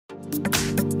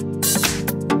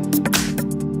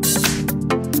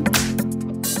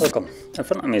Welcome, in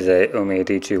front of me is a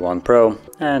UMIDIGI One Pro,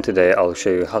 and today I'll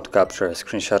show you how to capture a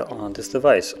screenshot on this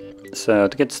device. So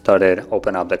to get started,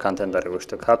 open up the content that I wish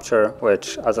to capture,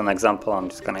 which as an example I'm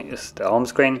just going to use the home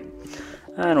screen.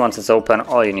 And once it's open,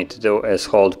 all you need to do is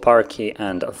hold power key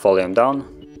and volume down.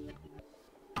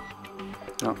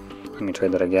 Oh, let me try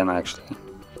that again actually.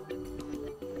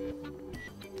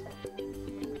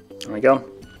 There we go.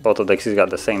 Both of the keys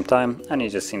got the same time, and you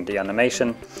just seen the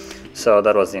animation. So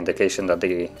that was the indication that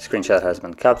the screenshot has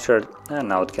been captured, and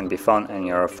now it can be found in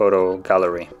your photo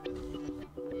gallery.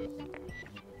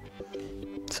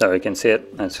 So you can see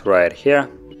it, it's right here.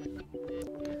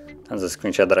 That's the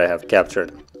screenshot that I have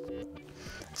captured.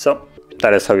 So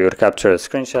that is how you would capture a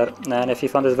screenshot, and if you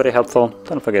found this very helpful,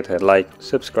 don't forget to hit like,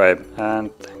 subscribe,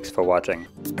 and thanks for watching.